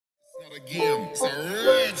Again, it's a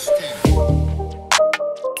rich thing.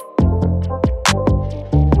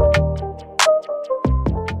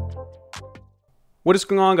 What is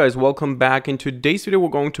going on, guys? Welcome back. In today's video we're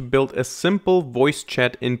going to build a simple voice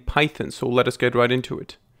chat in Python, so let us get right into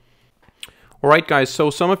it. Alright guys, so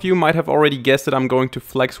some of you might have already guessed that I'm going to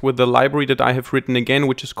flex with the library that I have written again,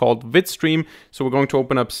 which is called Vidstream. So we're going to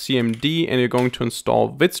open up CMD and you're going to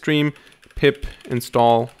install Vidstream, pip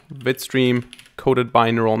install Vidstream coded by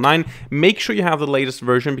Neural 9. Make sure you have the latest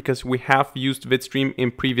version because we have used Vidstream in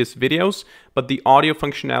previous videos, but the audio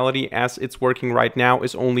functionality as it's working right now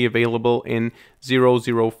is only available in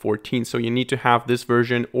 0.0.14. So you need to have this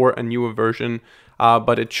version or a newer version,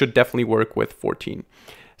 but it should definitely work with 14.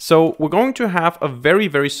 So we're going to have a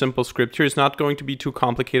very simple script here. It's not going to be too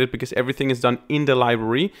complicated because everything is done in the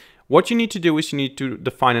library. What you need to do is you need to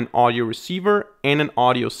define an audio receiver and an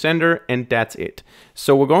audio sender, and that's it.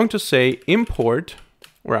 So we're going to say import,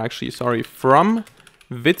 or actually, sorry, from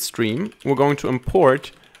Vidstream, we're going to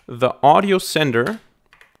import the audio sender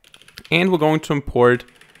and we're going to import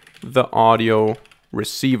the audio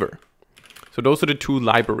receiver. So those are the two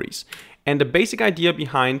libraries. And the basic idea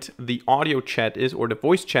behind the audio chat is, or the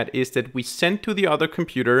voice chat is, that we send to the other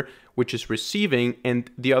computer, which is receiving,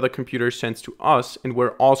 and the other computer sends to us, and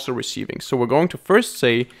we're also receiving. So we're going to first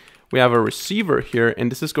say we have a receiver here,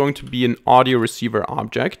 and this is going to be an audio receiver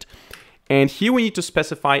object. And here we need to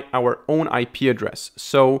specify our own IP address.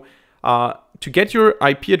 So to get your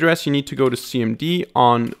IP address, you need to go to CMD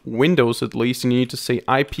on Windows at least, and you need to say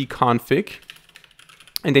ipconfig.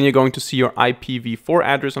 And then you're going to see your IPv4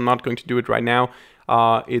 address. I'm not going to do it right now.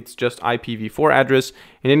 It's just IPv4 address.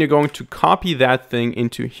 And then you're going to copy that thing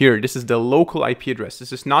into here. This is the local IP address.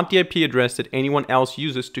 This is not the IP address that anyone else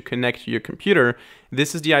uses to connect to your computer.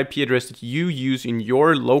 This is the IP address that you use in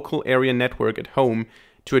your local area network at home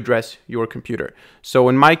to address your computer. So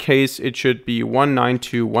in my case, it should be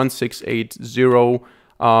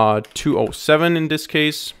 192.168.0.207 in this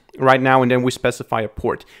case right now, and then we specify a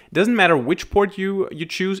port. It doesn't matter which port you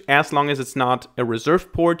choose, as long as it's not a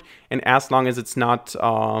reserved port and as long as it's not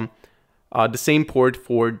the same port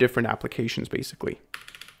for different applications, basically.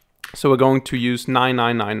 So we're going to use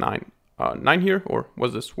 99999 here, or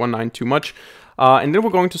was this 19 too much? And then we're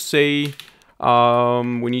going to say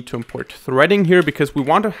we need to import threading here because we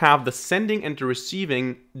want to have the sending and the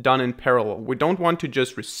receiving done in parallel. We don't want to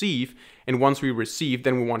just receive, and once we receive,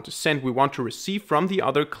 then we want to send. We want to receive from the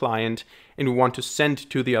other client, and we want to send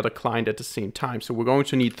to the other client at the same time. So we're going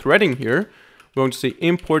to need threading here. We're going to say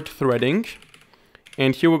import threading,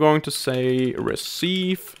 and here we're going to say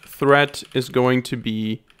receive thread is going to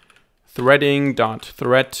be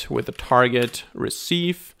threading.thread with a target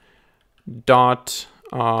receive dot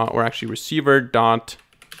or actually receiver dot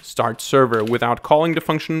start server without calling the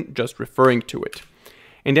function, just referring to it.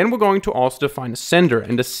 And then we're going to also define a sender,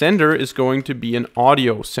 and the sender is going to be an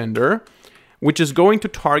audio sender, which is going to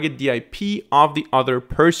target the IP of the other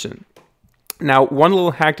person. Now, one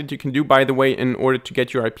little hack that you can do, by the way, in order to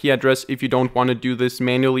get your IP address, if you don't want to do this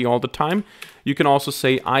manually all the time, you can also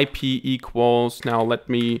say IP equals, now let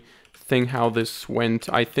me think how this went.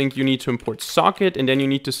 I think you need to import socket, and then you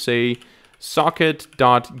need to say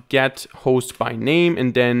socket.getHostByName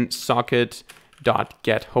and then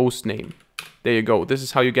socket.getHostName. There you go. This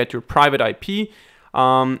is how you get your private IP.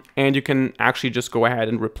 And you can actually just go ahead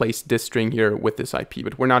and replace this string here with this IP,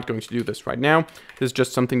 but we're not going to do this right now. This is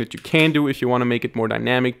just something that you can do if you want to make it more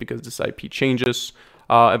dynamic because this IP changes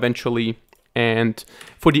eventually. And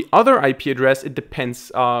for the other IP address, it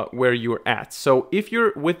depends where you're at. So if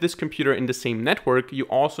you're with this computer in the same network, you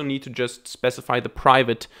also need to just specify the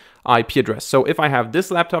private IP address. So if I have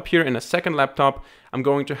this laptop here and a second laptop, I'm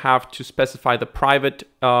going to have to specify the private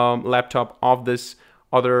laptop of this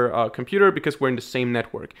other computer because we're in the same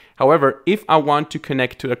network. However, if I want to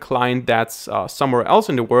connect to a client that's somewhere else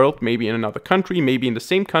in the world, maybe in another country, maybe in the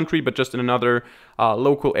same country, but just in another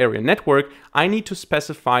local area network, I need to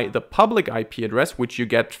specify the public IP address, which you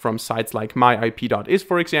get from sites like myip.is,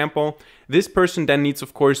 for example. This person then needs,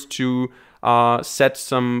 of course, to set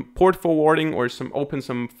some port forwarding or open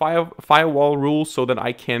some firewall rules so that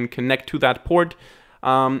I can connect to that port.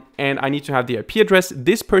 And I need to have the IP address.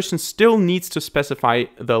 This person still needs to specify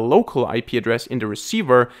the local IP address in the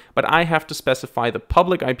receiver, but I have to specify the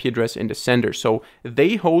public IP address in the sender. So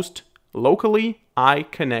they host locally, I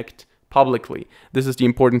connect publicly. This is the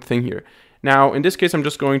important thing here. Now, in this case, I'm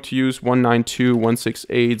just going to use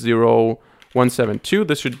 192.168.0.172.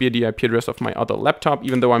 This should be the IP address of my other laptop,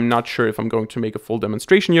 even though I'm not sure if I'm going to make a full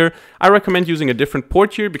demonstration here. I recommend using a different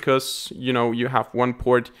port here because, you know, you have one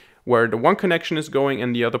port where the one connection is going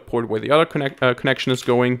and the other port where the other connection is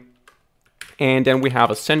going. And then we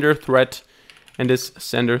have a sender thread, and this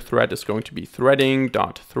sender thread is going to be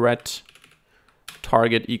threading.thread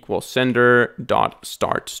target equals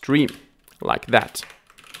sender.start stream, like that.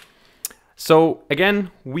 So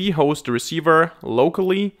again, we host the receiver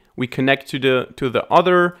locally. We connect to the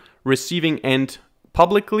other receiving end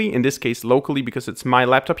publicly, in this case locally because it's my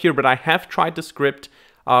laptop here, but I have tried the script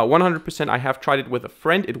 100%. I have tried it with a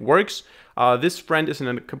friend. It works. This friend is in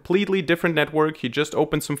a completely different network. He just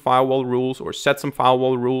opened some firewall rules or set some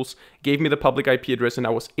firewall rules, gave me the public IP address, and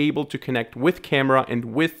I was able to connect with camera and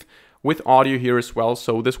with audio here as well.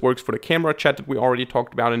 So this works for the camera chat that we already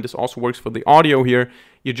talked about, and this also works for the audio here.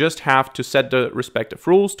 You just have to set the respective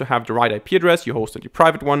rules to have the right IP address. You host at your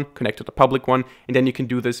private one, connect to the public one, and then you can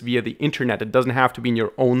do this via the internet. It doesn't have to be in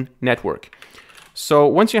your own network. So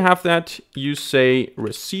once you have that, you say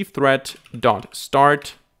receive thread dot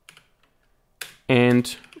start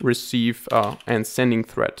and receive and sending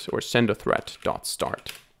thread or sender thread dot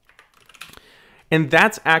start. And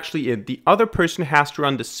that's actually it. The other person has to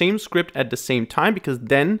run the same script at the same time, because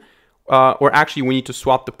then, or actually we need to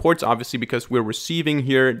swap the ports, obviously, because we're receiving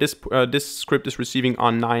here, this script is receiving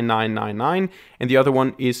on 9999 and the other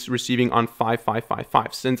one is receiving on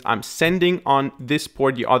 5555. Since I'm sending on this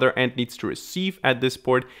port, the other end needs to receive at this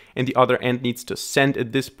port, and the other end needs to send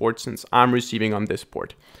at this port since I'm receiving on this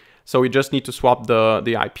port. So you just need to swap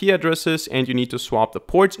the IP addresses, and you need to swap the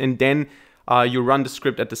ports, and then you run the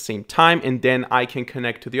script at the same time, and then I can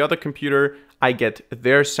connect to the other computer. I get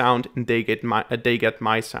their sound, and they get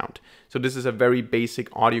my sound. So this is a very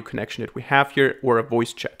basic audio connection that we have here, or a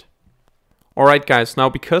voice chat. Alright guys, now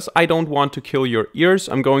because I don't want to kill your ears,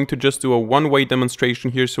 I'm going to just do a one-way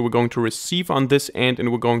demonstration here. So we're going to receive on this end,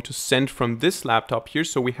 and we're going to send from this laptop here.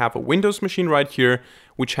 So we have a Windows machine right here,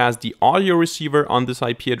 which has the audio receiver on this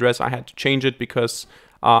IP address. I had to change it because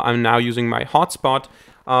I'm now using my hotspot.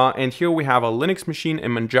 And here we have a Linux machine, a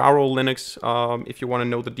Manjaro Linux, if you want to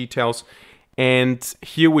know the details. And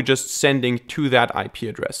here we're just sending to that IP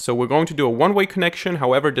address. So we're going to do a one-way connection.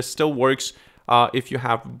 However, this still works if you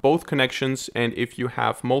have both connections and if you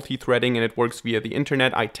have multi-threading and it works via the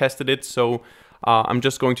internet. I tested it, so I'm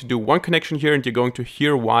just going to do one connection here, and you're going to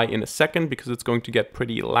hear why in a second because it's going to get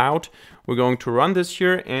pretty loud. We're going to run this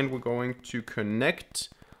here, and we're going to connect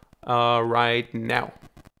right now.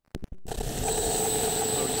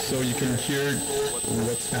 So you can hear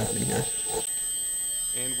what's happening here.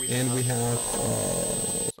 And we have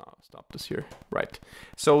stop this here. Right.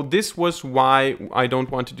 So this was why I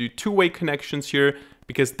don't want to do two-way connections here,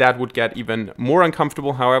 because that would get even more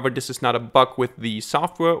uncomfortable. However, this is not a bug with the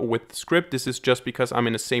software or with the script. This is just because I'm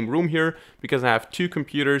in the same room here, because I have two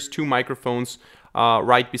computers, two microphones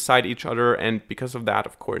right beside each other, and because of that,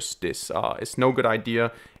 of course, this is no good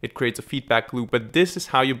idea. It creates a feedback loop, but this is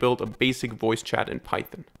how you build a basic voice chat in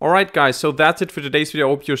Python. Alright guys, so that's it for today's video. I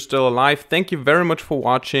hope you're still alive. Thank you very much for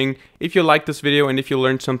watching. If you liked this video and if you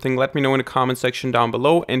learned something, let me know in the comment section down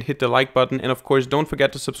below, and hit the like button, and of course don't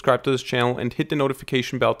forget to subscribe to this channel and hit the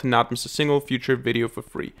notification bell to not miss a single future video for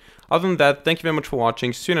free. Other than that, thank you very much for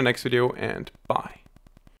watching. See you in the next video, and bye.